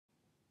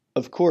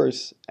Of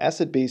course,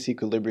 acid-base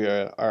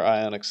equilibria are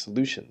ionic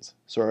solutions,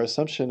 so our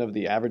assumption of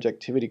the average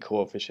activity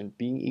coefficient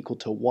being equal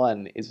to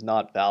 1 is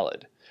not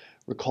valid.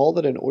 Recall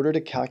that in order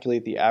to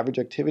calculate the average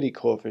activity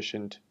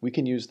coefficient, we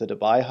can use the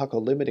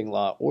Debye-Huckel limiting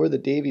law or the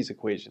Davies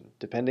equation,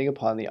 depending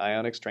upon the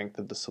ionic strength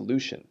of the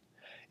solution.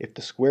 If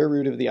the square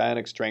root of the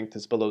ionic strength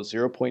is below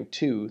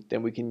 0.2,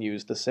 then we can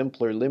use the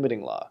simpler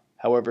limiting law.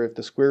 However, if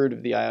the square root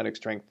of the ionic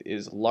strength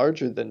is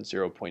larger than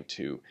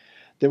 0.2,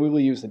 then we will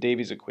use the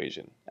Davies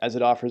equation, as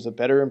it offers a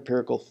better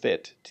empirical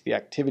fit to the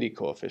activity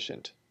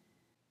coefficient.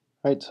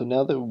 Alright, so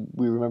now that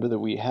we remember that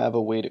we have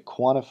a way to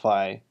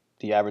quantify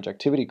the average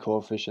activity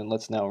coefficient,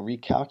 let's now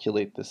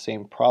recalculate the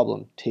same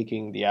problem,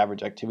 taking the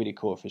average activity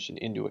coefficient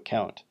into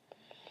account.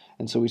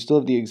 And so we still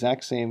have the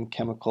exact same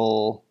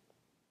chemical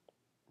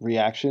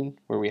reaction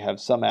where we have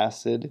some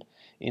acid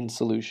in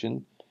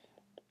solution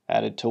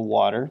added to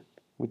water,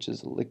 which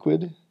is a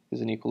liquid,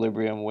 is in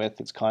equilibrium with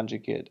its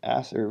conjugate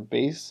acid or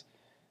base,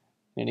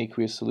 an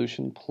aqueous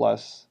solution,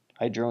 plus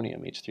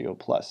hydronium, H3O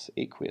plus,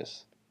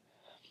 aqueous.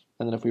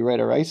 And then if we write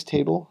our ice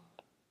table,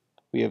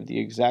 we have the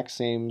exact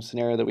same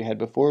scenario that we had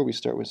before. We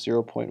start with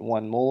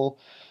 0.1 mole.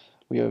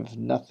 We have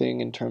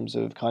nothing in terms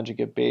of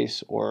conjugate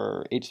base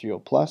or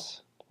H3O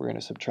plus. We're going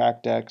to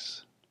subtract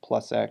x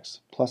plus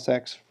x plus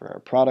x for our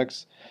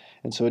products.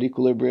 And so at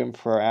equilibrium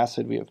for our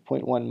acid, we have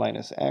 0.1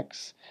 minus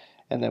x,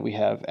 and then we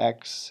have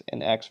x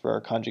and x for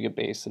our conjugate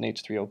base and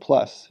H3O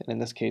plus. And in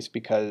this case,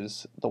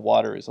 because the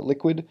water is a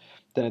liquid,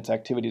 then its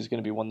activity is going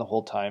to be 1 the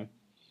whole time.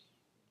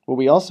 What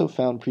we also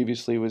found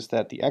previously was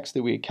that the x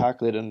that we had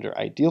calculated under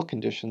ideal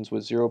conditions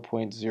was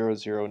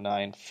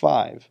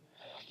 0.0095.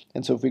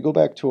 And so if we go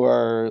back to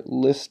our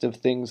list of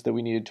things that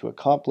we needed to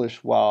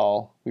accomplish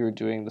while we were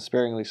doing the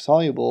sparingly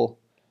soluble,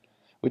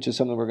 which is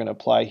something we're going to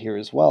apply here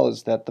as well,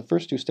 is that the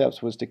first two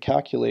steps was to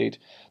calculate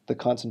the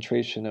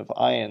concentration of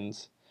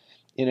ions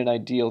in an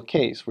ideal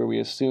case where we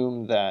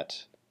assume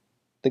that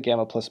the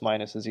gamma plus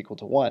minus is equal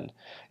to 1.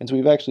 And so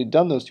we've actually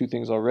done those two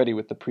things already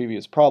with the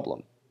previous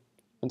problem.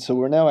 And so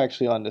we're now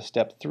actually on to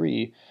step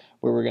 3,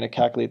 where we're going to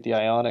calculate the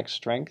ionic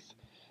strength.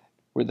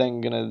 We're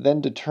then going to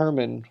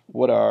determine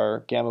what our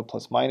gamma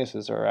plus minus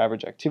is, our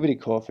average activity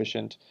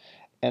coefficient,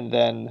 and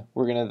then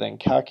we're going to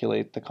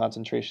calculate the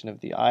concentration of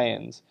the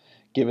ions,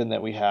 given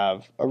that we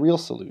have a real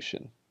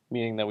solution,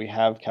 meaning that we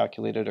have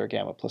calculated our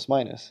gamma plus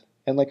minus.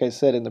 And like I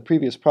said in the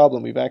previous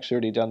problem, we've actually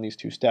already done these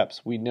two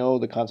steps. We know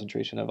the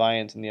concentration of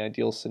ions in the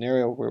ideal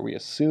scenario where we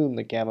assume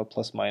that gamma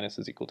plus minus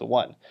is equal to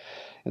 1.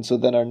 And so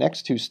then our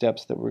next two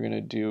steps that we're going to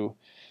do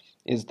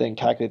is then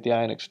calculate the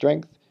ionic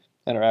strength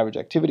and our average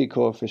activity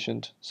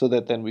coefficient, so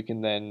that then we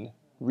can then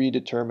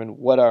redetermine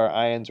what our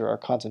ions or our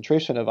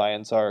concentration of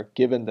ions are,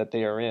 given that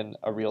they are in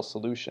a real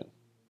solution.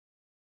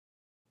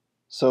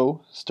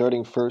 So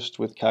starting first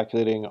with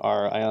calculating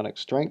our ionic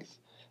strength,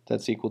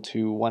 that's equal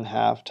to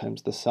 1/2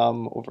 times the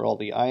sum over all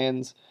the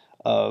ions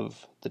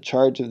of the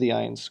charge of the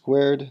ions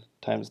squared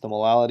times the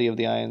molality of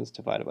the ions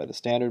divided by the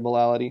standard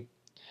molality.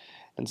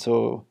 And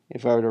so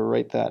if I were to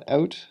write that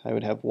out, I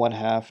would have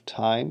 1/2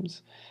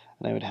 times,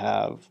 and I would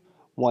have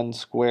 1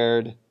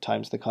 squared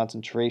times the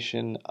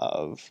concentration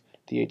of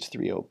the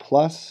H3O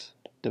plus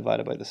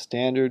divided by the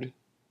standard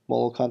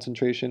mole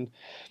concentration.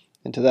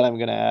 And to that I'm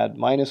going to add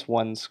minus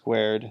 1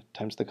 squared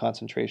times the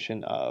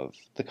concentration of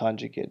the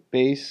conjugate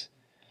base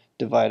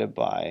divided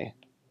by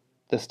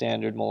the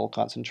standard mole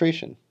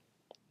concentration.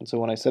 And so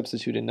when I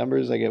substitute in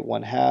numbers, I get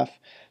 1/2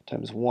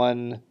 times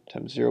 1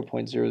 times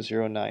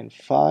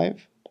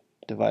 0.0095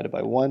 divided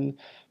by 1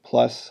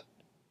 plus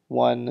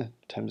 1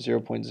 times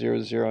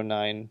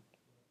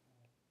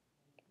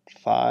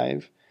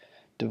 0.0095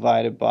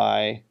 divided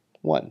by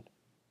 1.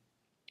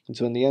 And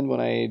so in the end, when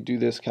I do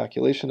this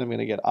calculation, I'm going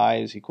to get I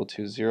is equal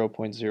to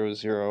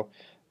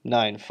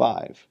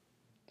 0.0095.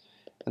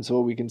 And so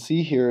what we can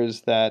see here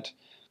is that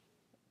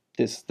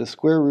the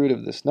square root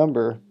of this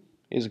number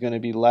is going to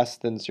be less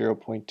than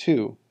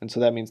 0.2. And so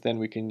that means then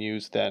we can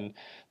use then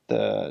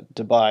the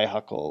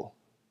Debye-Huckel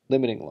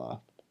limiting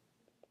law.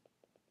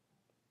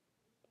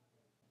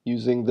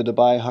 Using the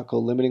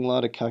Debye-Huckel limiting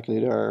law to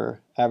calculate our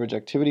average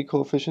activity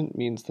coefficient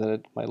means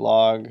that my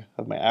log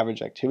of my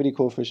average activity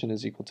coefficient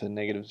is equal to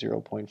negative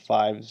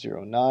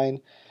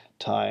 0.509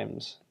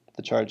 times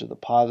the charge of the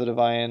positive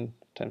ion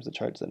times the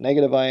charge of the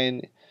negative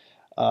ion,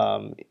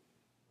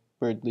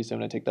 or at least I'm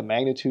going to take the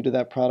magnitude of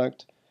that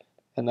product,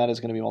 and that is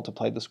going to be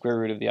multiplied the square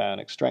root of the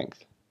ionic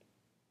strength.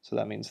 So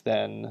that means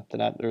then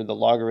the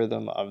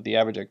logarithm of the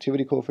average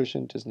activity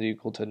coefficient is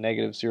equal to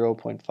negative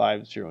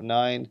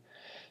 0.509,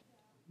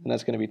 and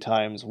that's going to be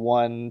times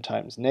 1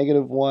 times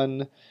negative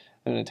 1.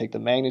 I'm going to take the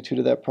magnitude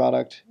of that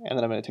product, and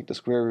then I'm going to take the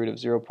square root of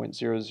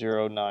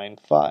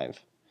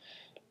 0.0095.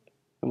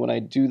 And when I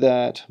do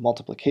that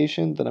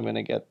multiplication, then I'm going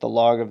to get the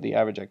log of the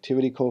average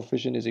activity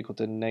coefficient is equal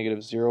to negative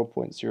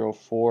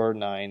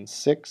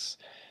 0.0496,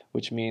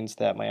 which means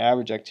that my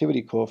average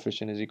activity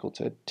coefficient is equal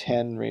to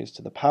 10 raised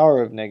to the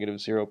power of negative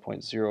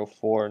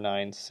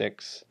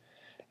 0.0496,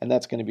 and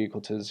that's going to be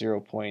equal to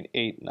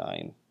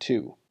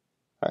 0.892.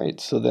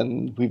 Alright, so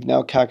then we've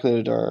now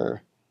calculated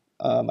our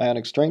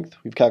ionic strength,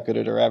 we've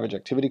calculated our average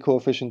activity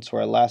coefficient, so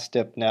our last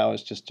step now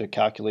is just to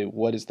calculate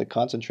what is the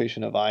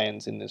concentration of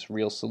ions in this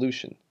real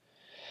solution.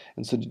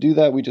 And so to do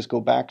that, we just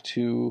go back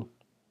to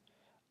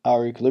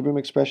our equilibrium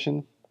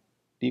expression.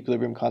 The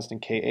equilibrium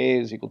constant Ka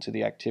is equal to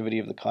the activity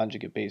of the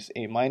conjugate base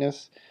A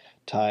minus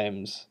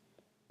times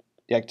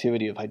the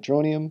activity of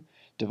hydronium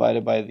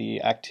divided by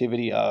the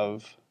activity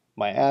of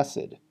my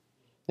acid.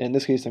 And in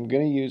this case, I'm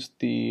going to use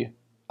the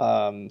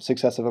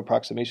successive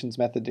approximations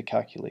method to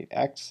calculate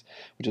x,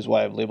 which is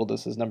why I've labeled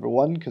this as number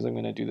 1, because I'm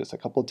going to do this a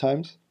couple of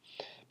times.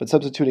 But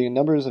substituting in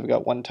numbers, I've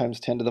got 1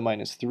 times 10 to the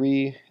minus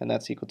 3, and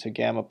that's equal to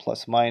gamma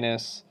plus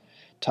minus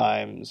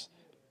times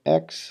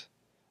x.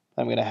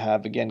 I'm going to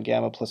have, again,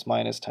 gamma plus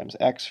minus times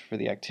x for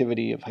the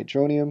activity of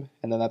hydronium,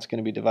 and then that's going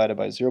to be divided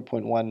by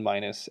 0.1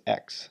 minus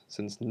x.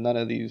 Since none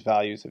of these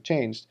values have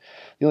changed,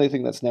 the only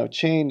thing that's now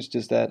changed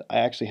is that I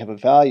actually have a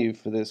value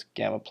for this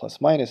gamma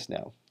plus minus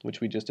now, which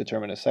we just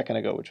determined a second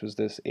ago, which was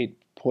this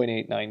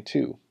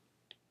 8.892.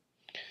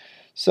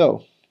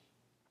 So,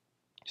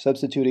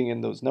 substituting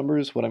in those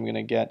numbers, what I'm going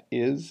to get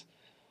is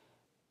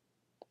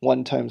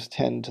 1 times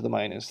 10 to the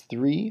minus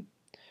 3.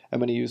 I'm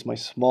going to use my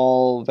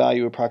small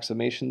value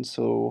approximation,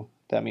 so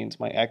that means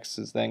my x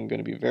is then going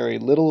to be very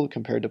little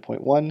compared to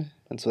 0.1,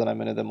 and so then I'm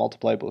going to then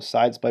multiply both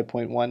sides by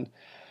 0.1,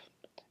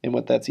 and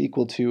what that's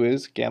equal to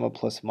is gamma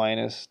plus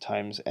minus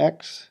times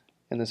x,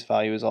 and this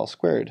value is all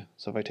squared.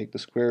 So if I take the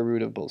square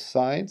root of both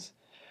sides,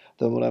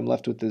 then what I'm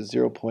left with is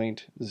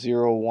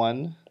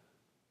 0.01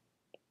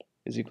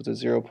 is equal to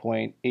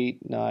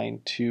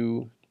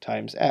 0.892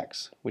 times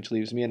x, which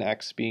leaves me an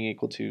x being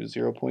equal to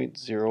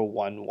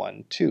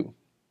 0.0112.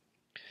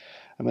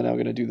 I'm now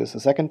going to do this a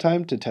second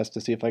time to test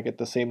to see if I get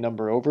the same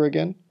number over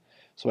again.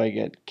 So I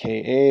get Ka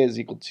is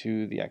equal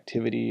to the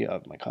activity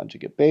of my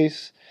conjugate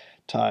base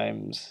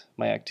times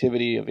my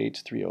activity of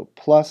H3O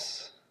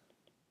plus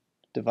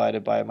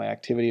divided by my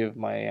activity of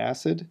my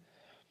acid.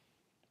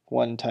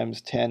 1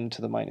 times 10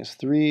 to the minus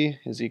 3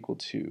 is equal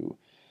to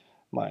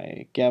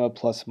my gamma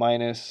plus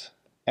minus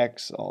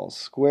x all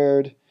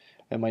squared,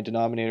 and my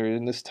denominator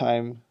in this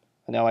time,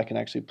 now I can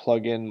actually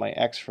plug in my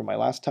x from my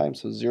last time,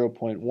 so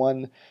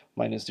 0.1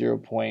 minus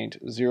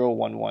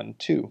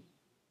 0.0112.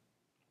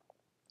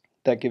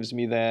 That gives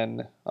me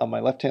then, on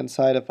my left-hand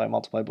side, if I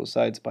multiply both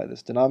sides by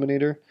this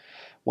denominator,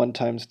 1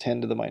 times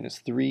 10 to the minus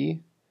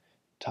 3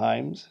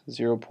 times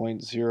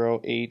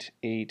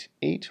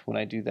 0.0888 when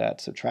I do that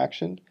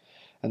subtraction,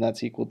 and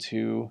that's equal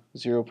to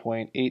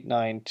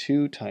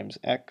 0.892 times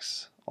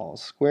x all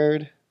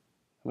squared.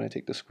 I'm going to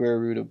take the square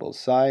root of both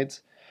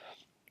sides.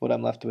 What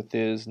I'm left with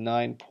is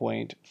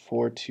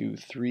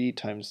 9.423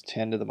 times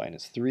 10 to the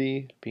minus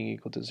 3 being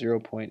equal to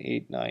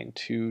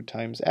 0.892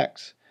 times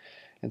x.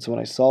 And so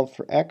when I solve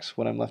for x,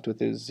 what I'm left with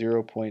is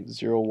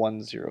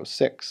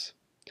 0.0106.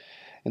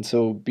 And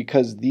so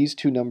because these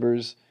two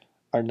numbers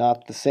are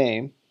not the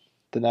same,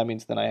 then that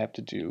means that I have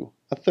to do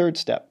a third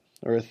step,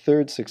 or a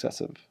third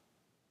successive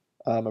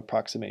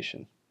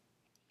approximation.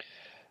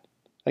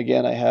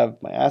 Again, I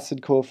have my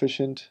acid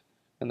coefficient,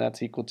 and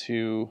that's equal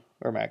to,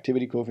 or my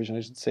activity coefficient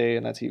I should say,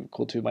 and that's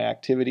equal to my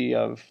activity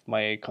of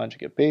my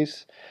conjugate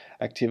base,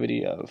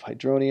 activity of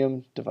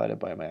hydronium divided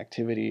by my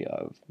activity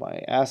of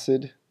my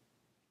acid.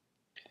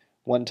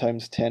 1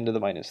 times 10 to the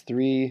minus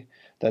 3,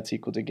 that's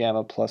equal to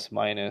gamma plus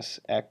minus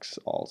x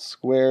all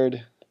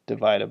squared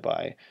divided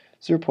by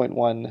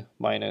 0.1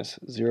 minus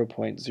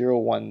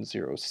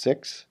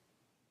 0.0106.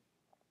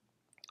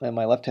 On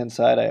my left-hand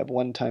side, I have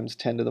 1 times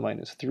 10 to the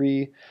minus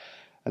 3,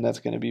 and that's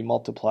going to be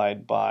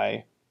multiplied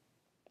by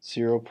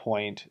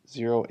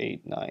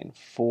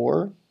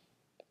 0.0894,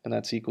 and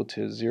that's equal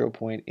to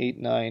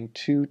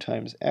 0.892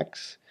 times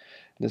x.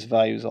 This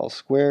value is all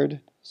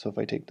squared, so if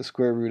I take the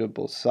square root of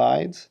both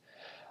sides,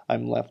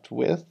 I'm left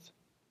with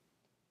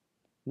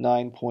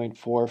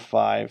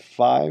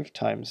 9.455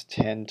 times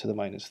 10 to the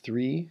minus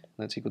 3.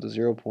 That's equal to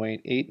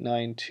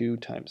 0.892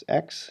 times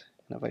x.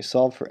 And if I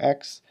solve for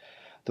x,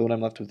 then what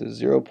I'm left with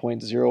is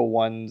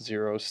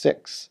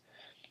 0.0106.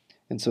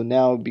 And so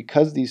now,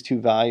 because these two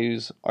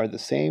values are the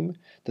same,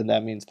 then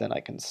that means then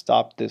I can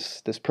stop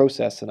this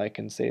process and I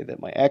can say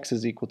that my x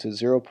is equal to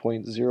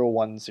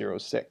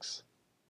 0.0106.